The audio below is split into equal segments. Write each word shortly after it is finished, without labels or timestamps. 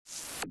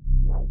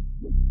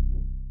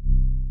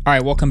All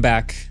right, welcome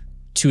back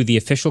to the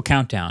official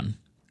countdown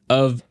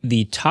of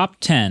the top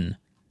 10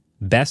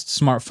 best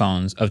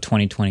smartphones of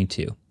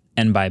 2022.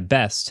 And by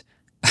best,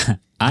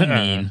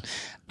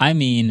 I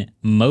mean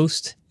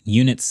most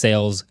unit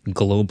sales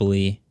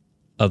globally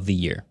of the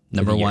year.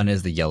 Number one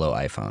is the yellow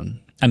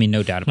iPhone. I mean,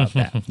 no doubt about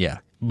that. Yeah.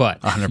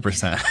 But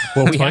 100%.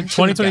 what we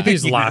 2023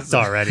 is locked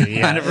already.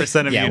 Yeah.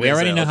 100% of yeah, we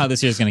already know how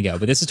this year's going to go,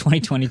 but this is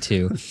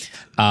 2022.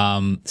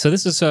 So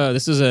this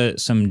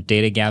is some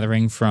data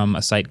gathering from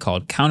a site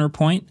called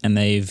Counterpoint, and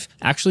they've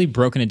actually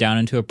broken it down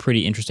into a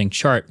pretty interesting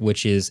chart,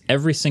 which is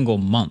every single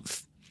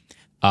month.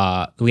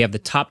 We have the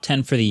top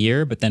 10 for the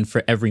year, but then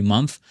for every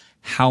month,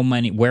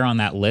 where on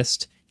that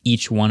list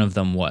each one of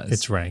them was.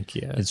 It's rank,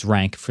 yeah. It's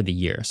rank for the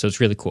year. So it's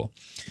really cool.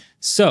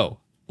 So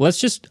I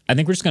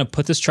think we're just going to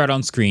put this chart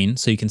on screen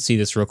so you can see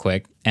this real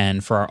quick.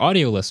 And for our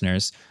audio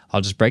listeners,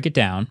 I'll just break it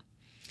down.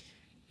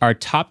 Our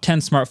top 10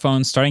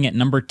 smartphones, starting at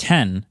number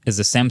 10, is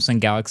the Samsung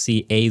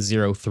Galaxy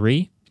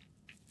A03.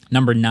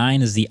 Number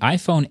 9 is the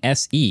iPhone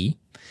SE.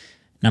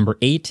 Number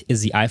 8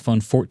 is the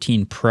iPhone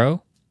 14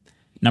 Pro.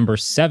 Number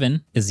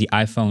 7 is the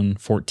iPhone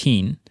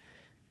 14.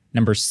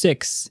 Number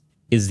 6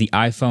 is the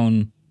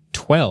iPhone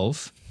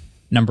 12.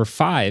 Number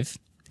 5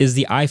 is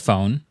the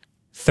iPhone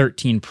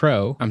 13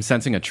 Pro. I'm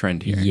sensing a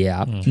trend here.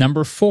 Yeah.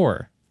 Number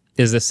 4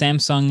 is the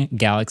Samsung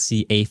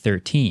Galaxy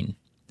A13.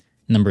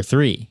 Number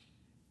 3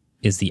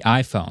 is the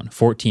iPhone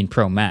 14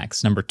 Pro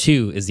Max. Number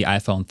 2 is the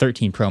iPhone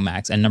 13 Pro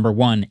Max. And number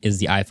 1 is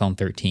the iPhone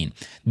 13.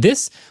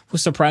 This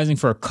was surprising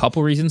for a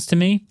couple reasons to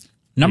me.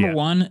 Number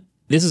 1,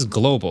 this is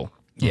global.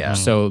 Yeah.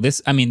 So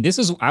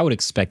I would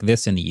expect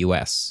this in the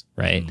US,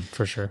 right?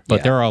 For sure.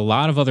 But there are a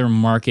lot of other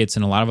markets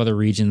and a lot of other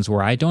regions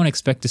where I don't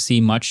expect to see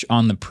much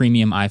on the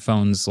premium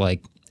iPhones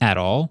like at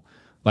all.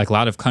 Like a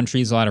lot of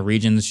countries, a lot of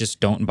regions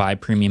just don't buy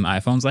premium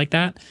iPhones like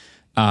that.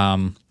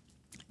 And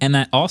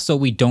that also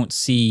we don't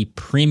see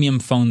premium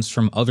phones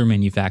from other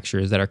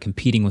manufacturers that are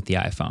competing with the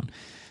iPhone.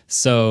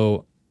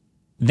 So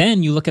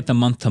then you look at the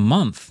month to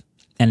month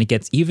and it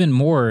gets even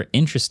more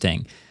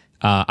interesting.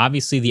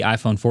 Obviously, the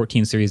iPhone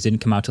 14 series didn't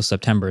come out till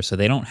September, so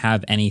they don't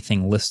have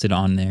anything listed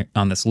on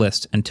this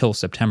list until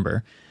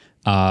September,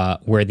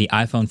 where the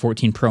iPhone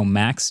 14 Pro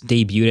Max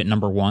debuted at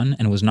number 1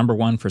 and was number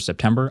 1 for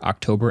September,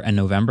 October, and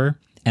November,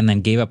 and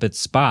then gave up its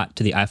spot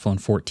to the iPhone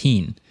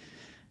 14,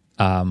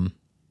 and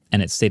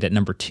it stayed at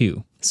number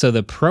 2. So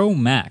the Pro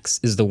Max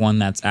is the one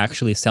that's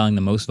actually selling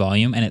the most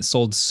volume, and it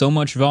sold so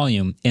much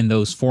volume in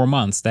those 4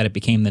 months that it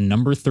became the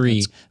number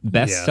 3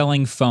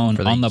 best-selling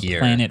phone on the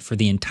planet for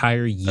the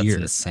entire year.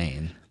 That's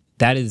insane.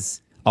 That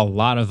is a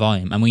lot of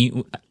volume. I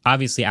mean,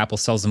 obviously Apple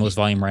sells the most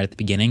volume right at the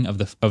beginning of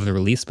the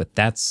release, but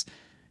that's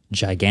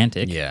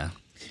gigantic. Yeah.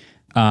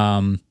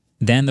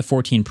 Then the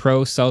 14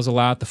 Pro sells a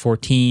lot, the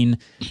 14,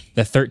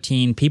 the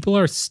 13. People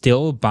are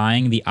still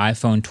buying the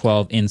iPhone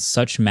 12 in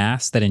such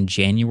mass that in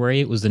January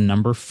it was the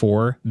number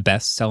 4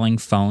 best-selling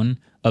phone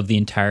of the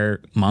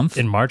entire month.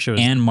 In March, it was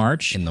in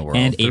the world.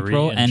 And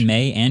April and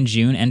May and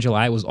June and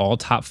July was all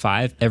top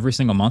 5 every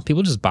single month.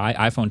 People just buy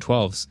iPhone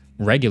 12s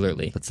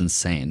regularly. That's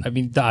insane. I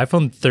mean, the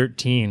iPhone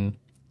 13,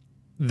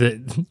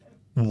 the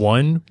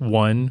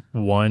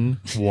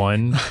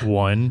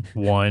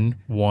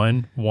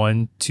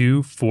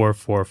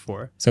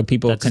 11111111244. So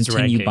people That's its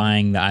continue ranking.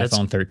 buying the That's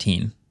iPhone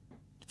 13.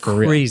 For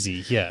real.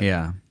 Crazy, yeah.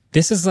 Yeah.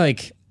 This is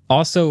like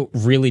also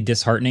really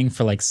disheartening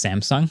for like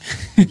Samsung.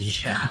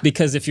 Yeah.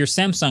 Because if you're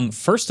Samsung,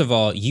 first of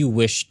all, you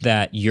wish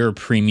that your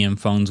premium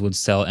phones would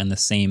sell in the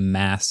same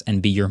mass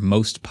and be your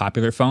most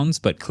popular phones.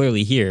 But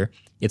clearly here,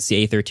 it's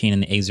the A13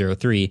 and the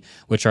A03,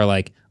 which are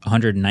like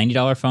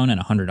 $190 phone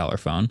and $100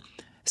 phone,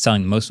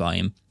 selling the most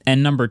volume.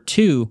 And number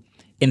 2,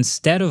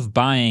 instead of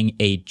buying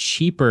a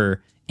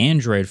cheaper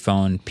Android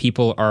phone,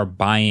 people are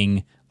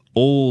buying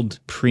old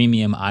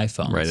premium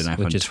iPhones, Right, an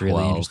iPhone which is 12.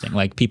 really interesting.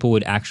 Like people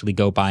would actually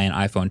go buy an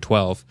iPhone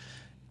 12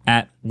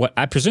 at what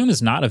I presume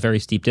is not a very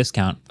steep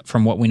discount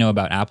from what we know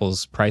about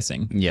Apple's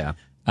pricing. Yeah.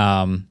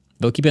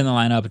 They'll keep it in the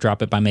lineup,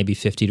 drop it by maybe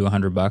 $50 to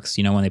 $100,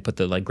 you know, when they put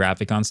the like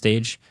graphic on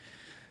stage.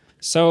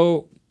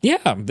 So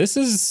yeah, this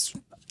is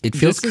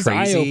crazy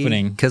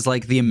eye-opening because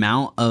like the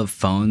amount of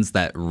phones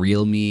that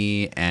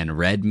Realme and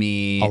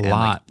Redmi, and,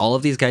 lot. like, all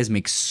of these guys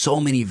make so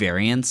many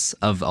variants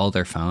of all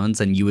their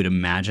phones, and you would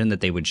imagine that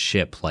they would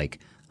ship like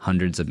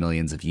hundreds of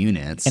millions of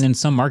units. And in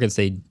some markets,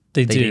 they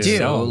do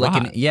sell a like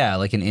lot.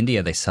 like in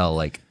India, they sell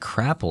like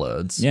crap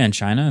loads. Yeah, in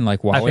China and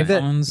like I Huawei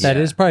think phones. that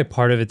is probably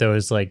part of it, though,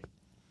 is like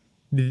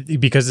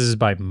because this is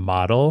by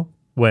model,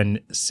 when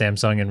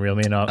Samsung and Realme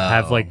and all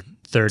have like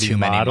 30 too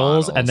many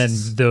models, and then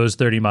models. those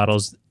 30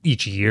 models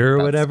each year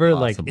or whatever,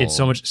 like it's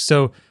so much.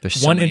 So There's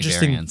so one many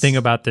interesting variants. thing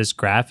about this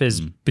graph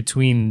is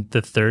between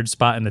the 3rd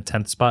spot and the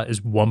 10th spot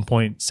is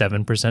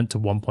 1.7% to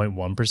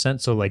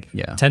 1.1%. So like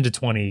 10 to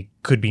 20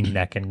 could be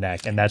neck and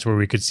neck. And that's where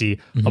we could see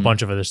a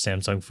bunch of other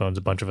Samsung phones,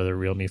 a bunch of other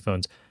Realme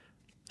phones.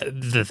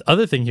 The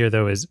other thing here,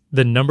 though, is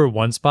the number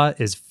 1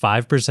 spot is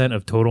 5%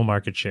 of total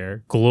market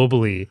share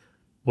globally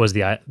was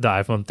the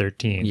iPhone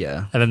 13.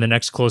 Yeah. And then the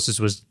next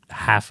closest was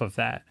half of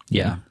that.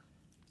 Yeah.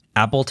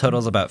 Apple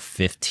totals about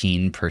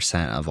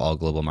 15% of all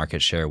global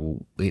market share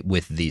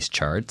with these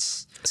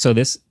charts. So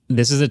this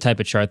is a type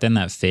of chart then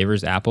that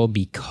favors Apple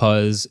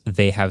because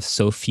they have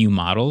so few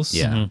models.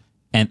 Yeah.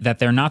 And that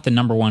they're not the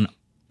number one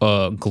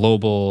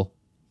global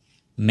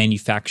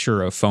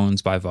manufacturer of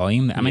phones by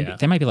volume.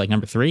 They might be like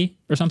number 3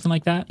 or something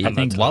like that. I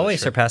think Huawei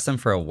surpassed them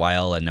for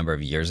a number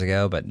of years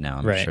ago, but now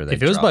I'm sure they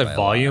if it was by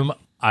volume,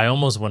 I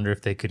almost wonder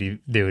if they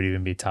would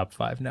even be top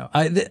 5 now.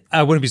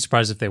 I wouldn't be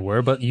surprised if they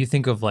were, but you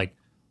think of like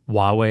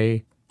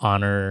Huawei,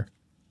 Honor,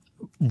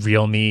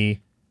 Realme,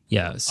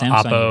 Samsung,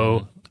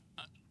 Oppo.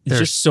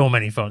 There's so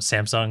many phones.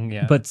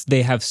 Samsung, but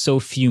they have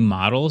so few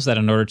models that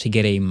in order to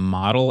get a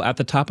model at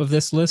the top of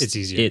this list, it's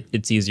easier.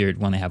 It's easier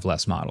when they have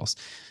less models.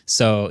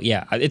 So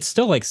it's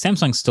still like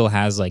Samsung still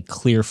has like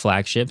clear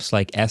flagships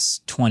like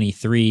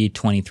S23,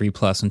 23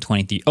 Plus, and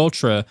 23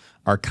 Ultra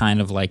are kind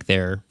of like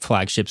their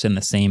flagships in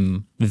the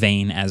same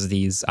vein as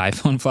these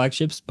iPhone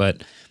flagships,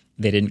 but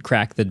they didn't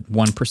crack the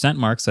 1%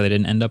 mark, so they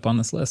didn't end up on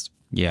this list.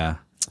 Yeah.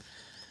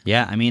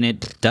 Yeah, I mean,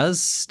 it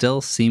does still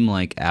seem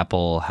like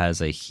Apple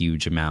has a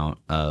huge amount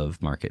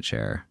of market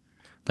share.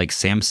 Like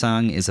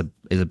Samsung is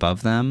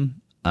above them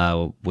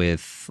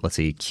with,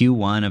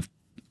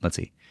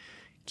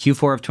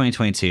 Q4 of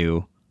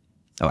 2022.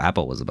 Oh,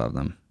 Apple was above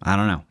them. I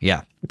don't know.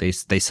 Yeah, they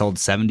sold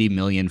 70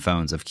 million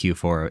phones of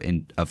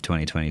Q4 of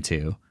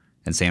 2022,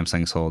 and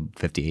Samsung sold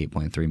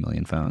 58.3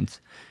 million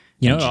phones.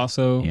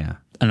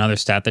 Another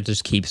stat that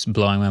just keeps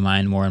blowing my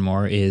mind more and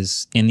more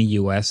is in the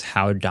US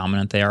how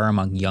dominant they are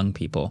among young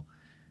people.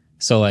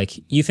 So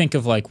like you think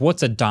of like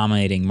what's a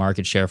dominating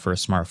market share for a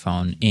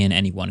smartphone in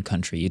any one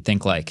country? You'd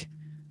think like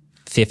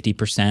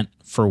 50%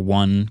 for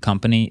one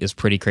company is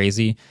pretty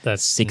crazy.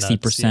 That's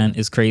 60%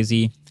 is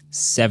crazy.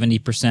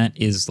 70%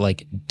 is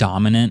like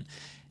dominant.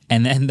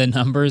 And then the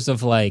numbers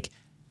of like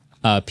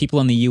people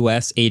in the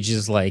US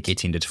ages like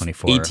 18 to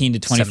 24.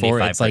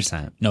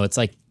 75%. It's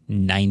like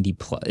 90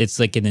 plus. It's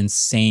like an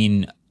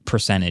insane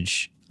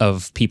percentage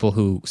of people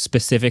who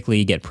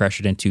specifically get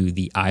pressured into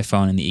the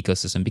iPhone and the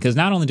ecosystem because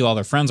not only do all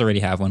their friends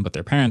already have one, but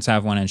their parents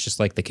have one, and it's just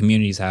like the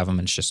communities have them,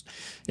 and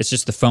it's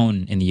just the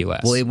phone in the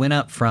US. Well, it went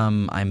up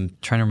from, I'm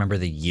trying to remember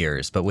the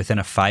years, but within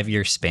a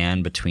 5-year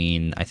span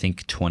between I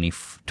think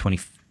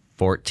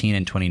 2014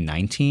 and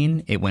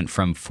 2019, it went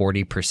from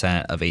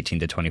 40% of 18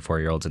 to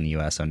 24-year-olds in the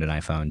US owned an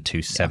iPhone to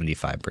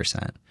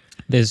 75%.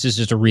 This is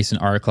just a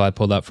recent article I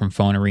pulled up from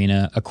Phone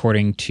Arena.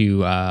 According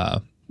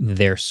to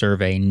their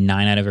survey,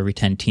 9 out of every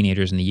 10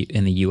 teenagers in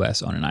the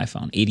U.S. own an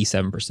iPhone.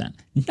 87%.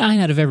 9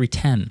 out of every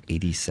 10.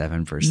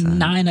 87%.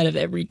 9 out of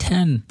every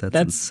 10. That's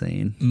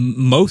insane.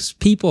 Most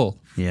people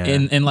Yeah.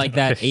 in like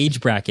that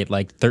age bracket,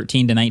 like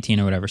 13 to 19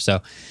 or whatever.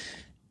 So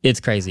it's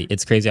crazy.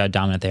 It's crazy how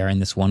dominant they are in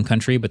this one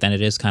country, but then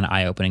it is kind of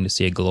eye-opening to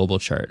see a global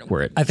chart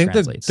where it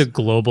translates. The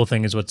global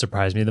thing is what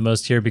surprised me the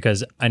most here,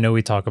 because I know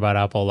we talk about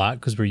Apple a lot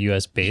because we're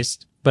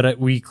US-based, but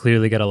we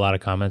clearly get a lot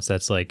of comments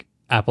that's like,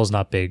 Apple's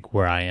not big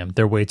where I am.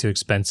 They're way too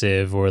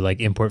expensive, or like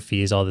import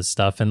fees, all this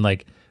stuff. And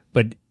like,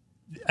 but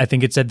I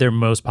think it said they're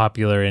most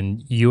popular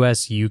in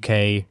US,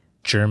 UK,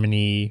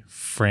 Germany,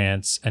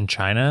 France, and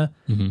China.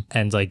 Mm-hmm.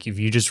 And like, if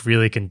you just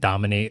really can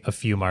dominate a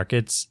few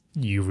markets,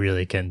 you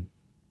really can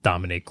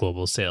dominate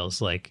global sales.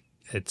 Like,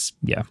 it's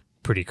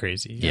pretty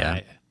crazy.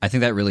 Yeah. I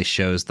think that really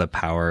shows the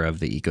power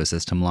of the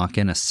ecosystem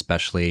lock-in,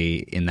 especially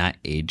in that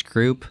age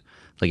group.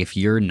 Like, if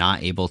you're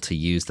not able to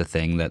use the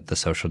thing that the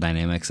social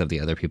dynamics of the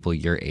other people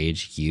your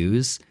age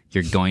use,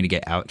 you're going to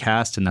get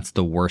outcast, and that's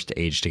the worst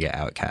age to get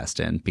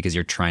outcast in, because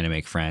you're trying to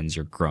make friends,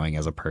 you're growing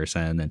as a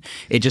person, and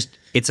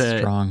it's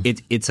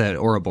a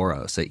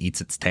Ouroboros. It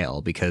eats its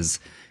tail, because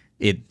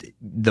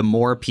the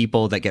more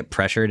people that get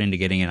pressured into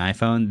getting an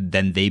iPhone,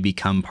 then they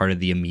become part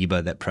of the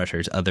amoeba that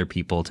pressures other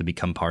people to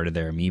become part of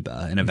their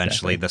amoeba, and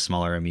eventually the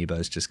smaller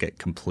amoebas just get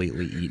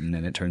completely eaten,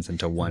 and it turns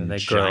into one. And they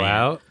grow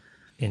out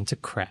into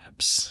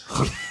crabs.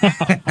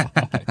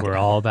 We're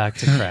all back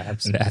to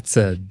crabs. That's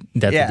a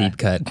deep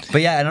cut.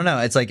 But yeah, I don't know.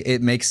 It's like,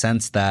 it makes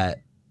sense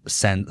that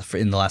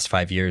in the last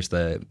 5 years,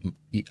 the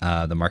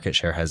market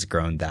share has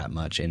grown that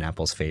much in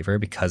Apple's favor,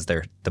 because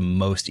they're the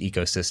most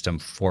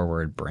ecosystem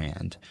forward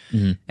brand.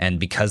 Mm-hmm. And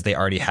because they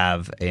already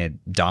have a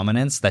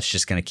dominance, that's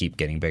just going to keep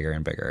getting bigger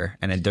and bigger.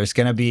 And there's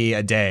going to be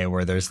a day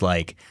where there's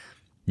like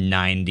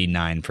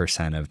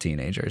 99% of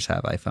teenagers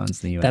have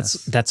iPhones in the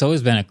US. That's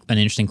always been an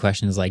interesting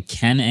question, is like,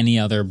 can any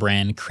other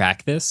brand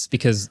crack this?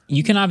 Because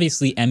you can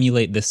obviously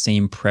emulate the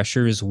same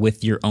pressures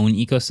with your own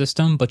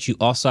ecosystem, but you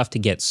also have to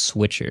get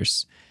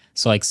switchers.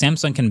 So like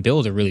Samsung can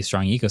build a really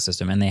strong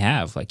ecosystem, and they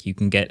have. Like, you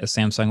can get a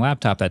Samsung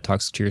laptop that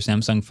talks to your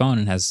Samsung phone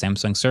and has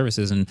Samsung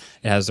services, and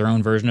it has their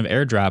own version of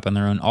AirDrop,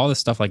 and all this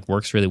stuff like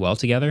works really well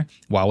together.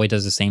 Huawei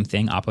does the same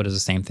thing, Oppo does the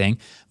same thing.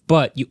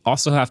 But you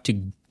also have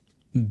to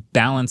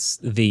balance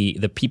the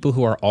people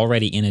who are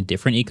already in a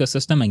different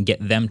ecosystem and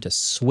get them to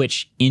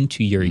switch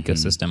into your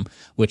ecosystem,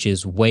 which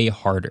is way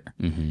harder.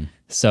 Mm-hmm.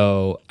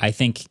 So I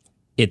think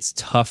it's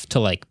tough to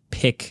like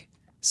pick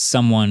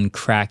someone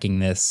cracking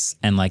this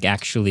and like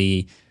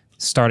actually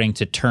starting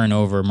to turn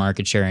over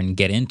market share and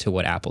get into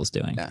what Apple's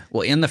doing. Yeah.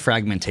 Well, in the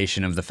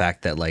fragmentation of the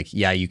fact that like,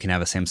 yeah, you can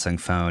have a Samsung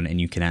phone and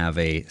you can have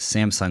a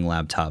Samsung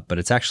laptop, but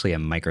it's actually a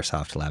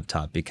Microsoft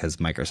laptop because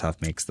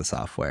Microsoft makes the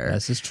software.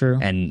 This is true.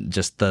 And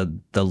just the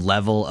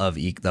level of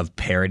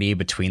parity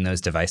between those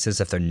devices,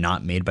 if they're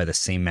not made by the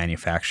same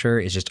manufacturer,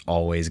 is just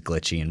always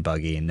glitchy and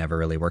buggy and never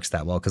really works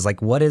that well. Because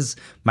like, what is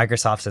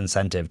Microsoft's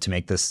incentive to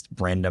make this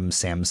random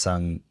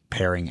Samsung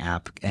pairing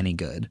app any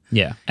good?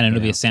 Yeah, and it'll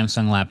be a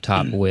Samsung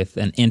laptop with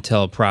an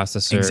Intel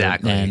processor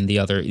and the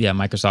other,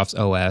 Microsoft's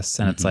OS,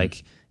 and it's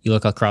like you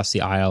look across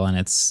the aisle and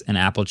it's an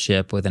Apple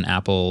chip with an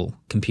Apple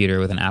computer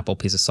with an Apple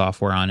piece of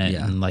software on it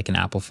and like an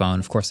Apple phone.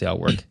 Of course, they all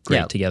work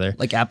great together.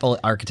 Like Apple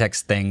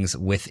architects things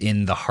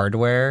within the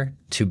hardware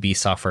to be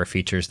software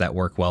features that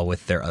work well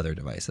with their other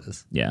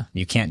devices. Yeah,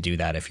 you can't do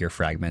that if you're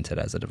fragmented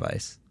as a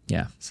device.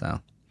 Yeah,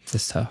 so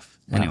it's tough.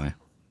 Anyway,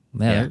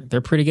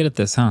 they're pretty good at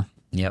this, huh?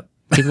 Yep.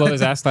 People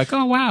always ask like,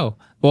 "Oh, wow."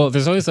 Well,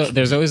 there's always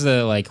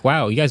the like,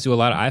 "Wow, you guys do a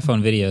lot of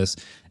iPhone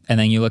videos," and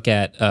then you look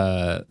at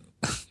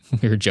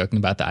we were joking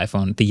about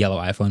the yellow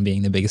iPhone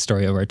being the biggest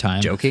story of our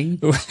time. Joking?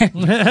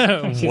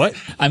 What?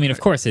 I mean, of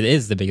course, it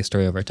is the biggest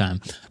story of our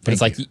time, but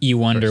it's like you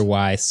wonder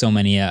why so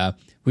many.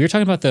 We were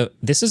talking about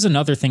this is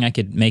another thing I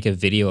could make a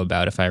video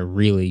about if I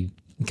really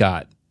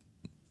wanted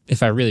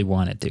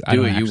to.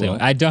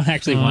 I don't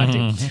actually want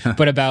to.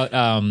 But about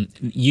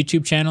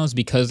YouTube channels,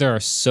 because there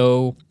are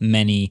so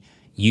many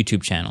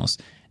YouTube channels,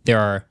 there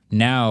are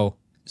now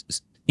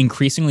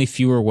increasingly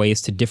fewer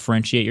ways to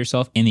differentiate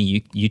yourself in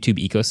the YouTube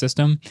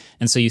ecosystem.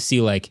 And so you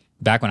see, like,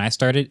 back when I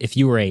started, if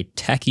you were a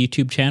tech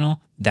YouTube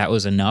channel, that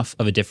was enough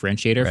of a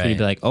differentiator for you to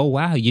be like, oh,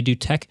 wow, you do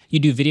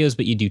videos,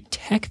 but you do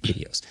tech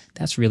videos.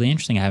 That's really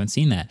interesting. I haven't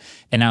seen that.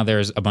 And now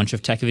there's a bunch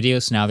of tech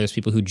videos. So now there's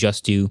people who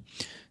just do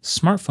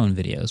smartphone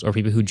videos, or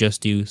people who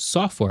just do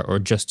software, or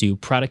just do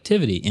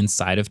productivity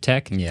inside of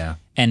tech. Yeah.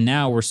 And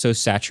now we're so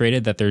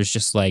saturated that there's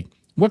just like,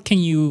 what can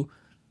you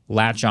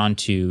latch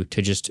onto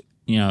to just,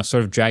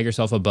 sort of drag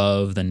yourself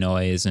above the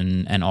noise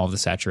and all the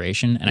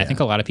saturation. And I think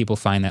a lot of people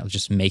find that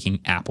just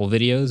making Apple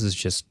videos is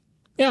just,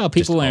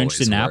 people are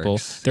interested in Apple.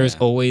 There's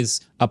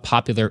always a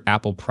popular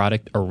Apple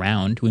product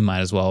around. We might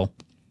as well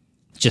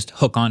just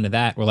hook onto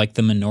that. We're like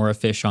the menorah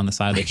fish on the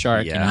side of the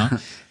shark,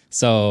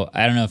 So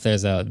I don't know if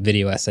there's a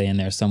video essay in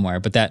there somewhere,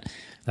 but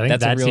I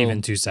think that's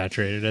even too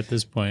saturated at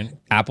this point.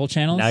 Apple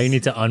channels? Now you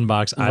need to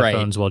unbox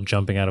iPhones while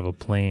jumping out of a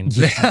plane.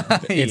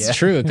 It's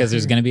true, because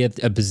there's going to be a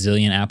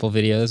bazillion Apple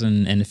videos,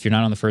 and if you're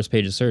not on the first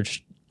page of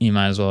search, you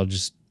might as well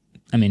just...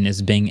 I mean,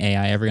 is Bing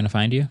AI ever going to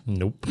find you?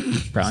 Nope.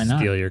 Probably not.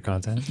 Steal your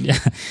content. Yeah.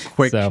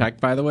 Quick check,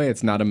 by the way,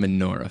 it's not a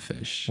menorah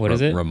fish. What is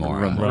it?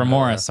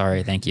 Remora.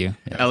 Sorry, thank you.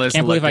 Yeah. I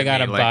can't believe I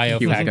got a bio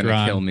fact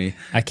wrong. Kill me.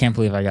 I can't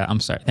believe I got... I'm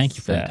sorry. Thank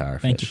you for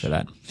that. Thank you for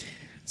that.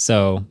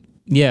 So,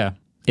 yeah,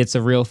 it's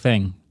a real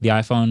thing. The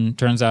iPhone,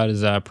 turns out,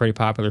 is a pretty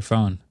popular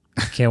phone.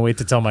 Can't wait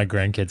to tell my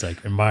grandkids,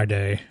 like, in my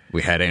day,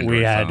 we had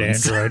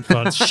Android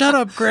phones. Shut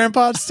up,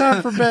 Grandpa. It's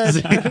time for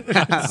bed.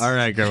 All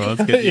right, Grandma,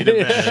 let's get you to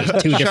bed.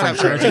 Two different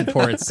charging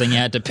ports, and you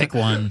had to pick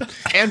one.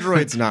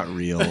 Android's not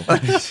real.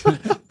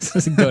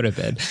 Go to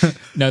bed.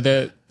 No,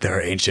 there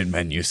are ancient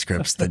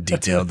manuscripts that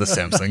detail the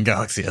Samsung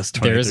Galaxy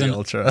S23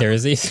 Ultra. There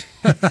is it's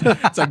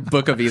like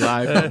Book of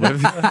Eli.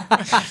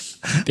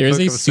 There's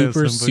a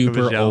super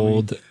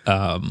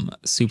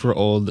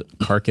old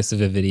carcass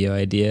of a video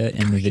idea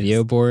in the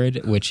video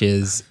board, which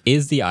is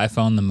the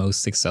iPhone the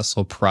most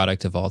successful product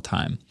of all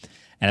time?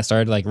 And I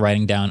started like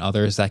writing down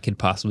others that could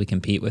possibly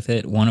compete with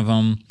it. One of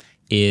them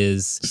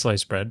is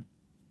sliced bread.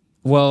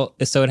 Well,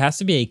 so it has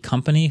to be a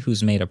company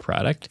who's made a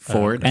product.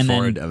 Ford. I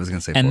was going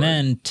to say Ford. And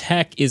then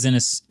tech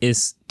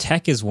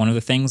tech is one of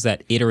the things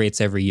that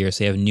iterates every year.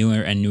 So you have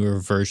newer and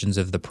newer versions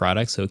of the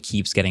product, so it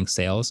keeps getting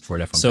sales.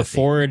 Ford F-150. So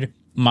Ford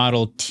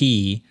Model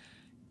T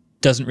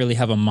doesn't really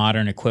have a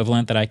modern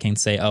equivalent that I can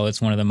say, oh,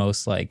 it's one of the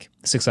most like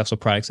successful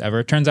products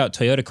ever. It turns out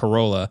Toyota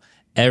Corolla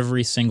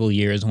every single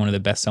year is one of the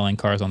best-selling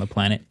cars on the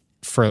planet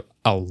for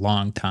a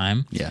long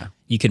time. Yeah.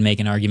 You could make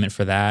an argument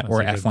for that. That's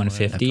or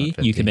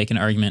F-150. You could make an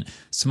argument.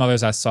 Some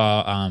others I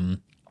saw,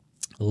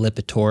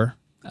 Lipitor,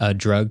 a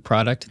drug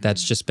product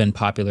that's just been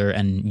popular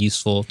and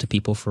useful to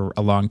people for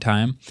a long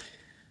time.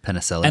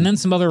 Penicillin. And then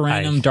some other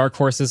random dark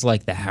horses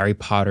like the Harry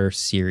Potter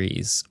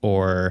series,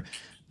 or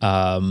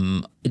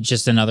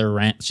just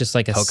another just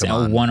like a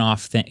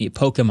one-off thing.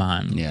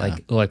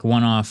 Pokemon, like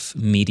one-off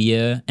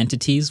media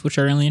entities, which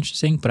are really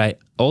interesting. But I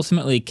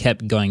ultimately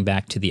kept going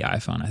back to the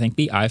iPhone. I think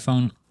the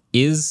iPhone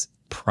is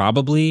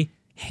probably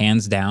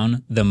hands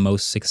down the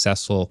most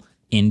successful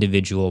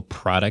individual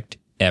product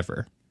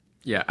ever.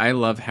 Yeah, I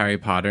love Harry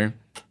Potter.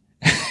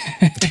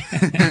 I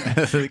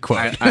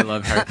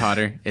love Harry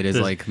Potter. It is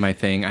like my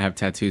thing. I have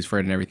tattoos for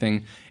it and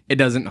everything. It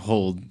doesn't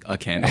hold a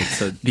candle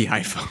to the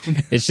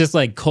iPhone. It's just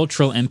like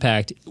cultural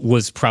impact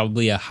was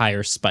probably a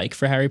higher spike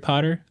for Harry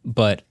Potter,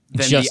 but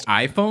than just the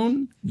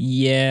iPhone?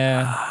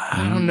 Yeah.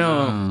 I don't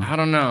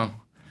know.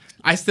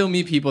 I still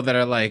meet people that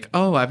are like,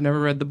 oh, I've never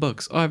read the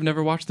books. Oh, I've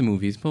never watched the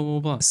movies, blah, blah,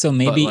 blah. So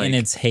maybe in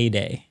its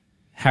heyday,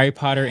 Harry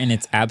Potter in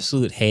its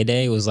absolute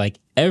heyday was like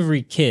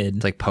every kid,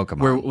 It's like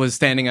Pokemon. was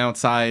standing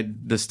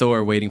outside the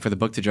store waiting for the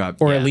book to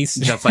drop. or at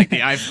least Just like the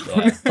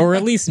iPhone. or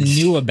at least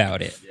knew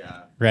about it.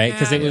 Right?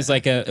 Because it was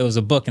like it was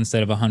a book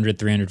instead of a $100,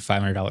 $300,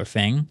 $500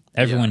 thing.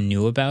 Everyone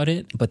knew about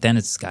it, but then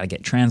it's got to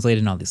get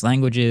translated in all these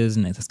languages,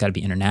 and it's got to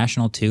be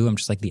international too. I'm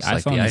just like the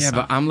iPhone. the is- Yeah,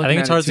 but I'm looking I think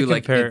at it's hard it too, to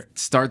like compare- it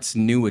starts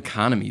new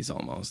economies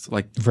almost.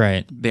 Like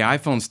right. the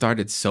iPhone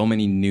started so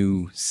many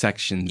new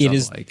sections. It of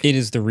is like it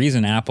is the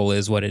reason Apple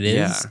is what it is,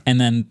 Yeah. and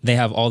then they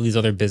have all these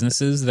other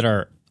businesses that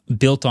are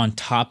built on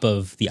top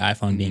of the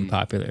iPhone being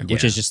popular,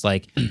 which is just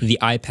like the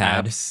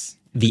iPad, apps.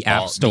 the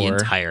App The Store,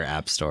 entire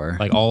App Store.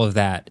 like all of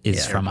that is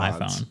Yeah. from AirPods.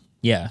 iPhone.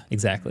 Yeah,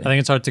 exactly. I think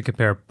it's hard to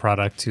compare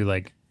product to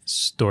like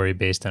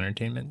story-based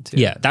entertainment too.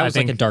 Yeah, that I was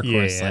like think- a dark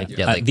horse. Yeah, Like,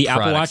 Yeah, like the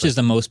Apple products, Watch is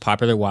the most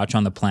popular watch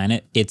on the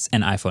planet. It's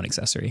an iPhone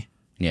accessory.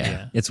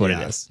 yeah. It's what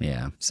Yeah. it is.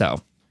 Yeah.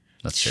 So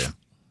That's true.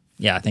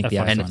 yeah, I think the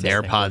And iPhone. And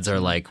AirPods are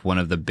like one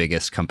of the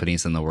biggest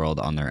companies in the world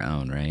on their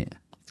own, right?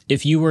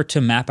 If you were to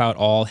map out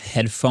all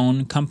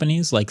headphone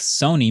companies, like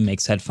Sony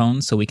makes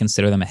headphones, so we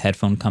consider them a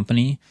headphone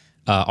company.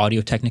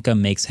 Audio-Technica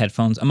makes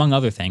headphones, among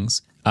other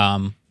things.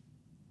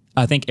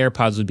 I think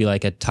AirPods would be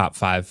like a top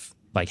 5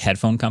 like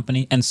headphone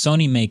company, and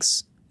Sony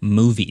makes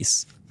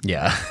movies.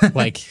 Yeah.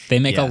 Like they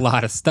make Yeah. a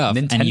lot of stuff,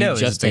 and you Nintendo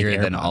just is take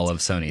bigger than AirPods. all of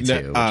Sony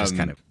too, which is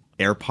kind of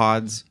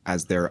AirPods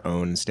as their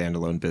own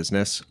standalone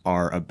business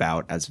are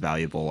about as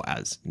valuable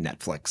as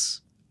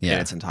Netflix in Yeah.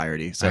 its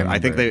entirety. So I I,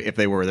 think remember. if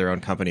they were their own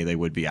company, they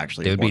would be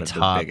actually They would one be of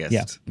top. the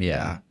biggest. Yeah.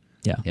 yeah.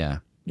 Yeah, Yeah.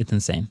 it's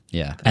insane.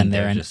 Yeah. And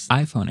they're an just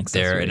iPhone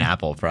accessory. they're an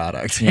Apple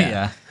product. Yeah.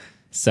 Yeah.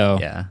 So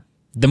Yeah.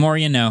 the more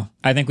you know.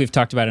 I think we've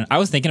talked about it. I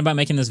was thinking about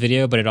making this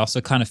video, but it also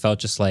kind of felt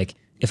just like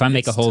if I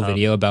make a whole tough.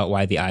 video about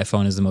why the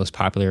iPhone is the most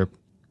popular,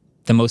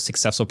 the most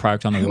successful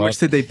product on the How world, much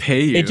did they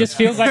pay you? it just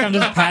feels like I'm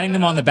just patting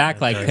them on the back,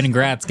 like,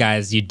 congrats,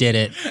 guys, you did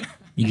it.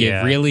 You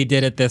Yeah. really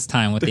did it this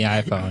time with the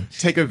iPhone.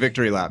 Take a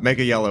victory lap. Make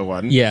a yellow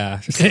one. Yeah.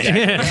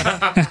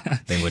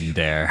 They wouldn't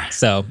dare.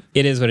 So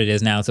it is what it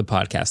is now. It's a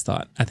podcast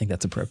thought. I think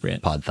that's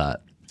appropriate. Pod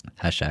thought.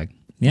 Hashtag.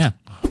 Yeah.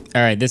 All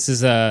right. This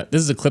is a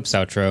Clips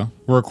outro.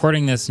 We're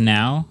recording this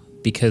now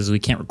because we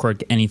can't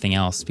record anything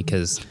else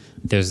because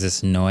there's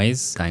this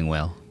noise, Dying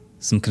whale.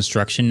 some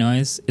construction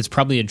noise. It's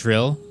probably a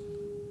drill,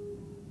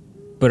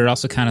 but it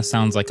also kind of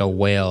sounds like a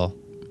whale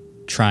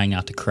trying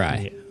not to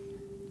cry.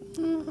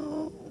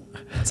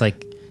 It's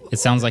like it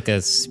sounds like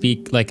a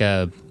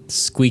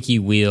squeaky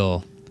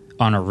wheel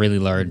on a really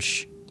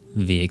large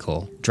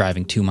vehicle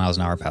driving 2 miles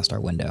an hour past our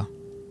window.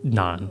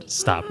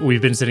 Non-stop.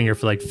 We've been sitting here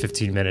for like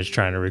 15 minutes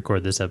trying to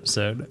record this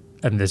episode,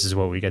 and this is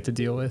what we get to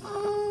deal with.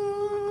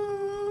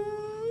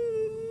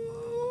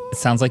 It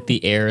sounds like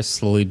the air is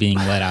slowly being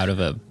let out of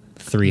a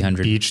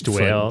 300 Beached foot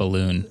whale.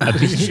 balloon. A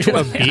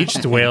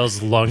beached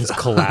whale's lungs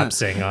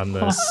collapsing on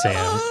the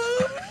sand.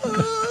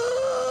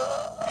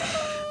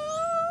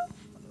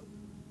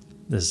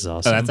 This is Oh,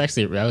 awesome.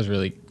 that was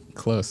really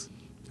close.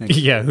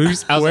 Yeah, I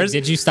was like,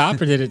 did you stop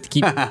or did it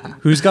keep?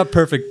 who's got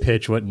perfect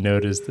pitch? What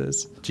note is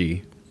this?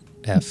 G.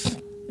 F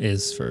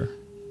is for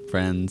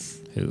Friends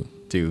who?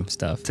 do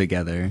Stuff.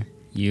 together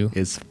You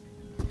is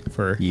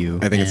for you.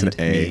 I think it's an and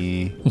A.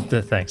 Me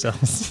Thanks,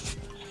 Alice.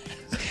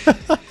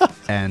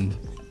 and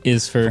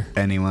is for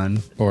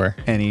anyone, or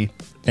any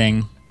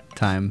thing.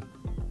 time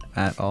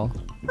at all.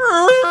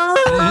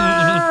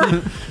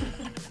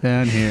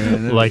 Down here.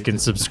 in the Like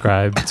and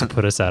subscribe to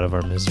put us out of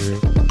our misery.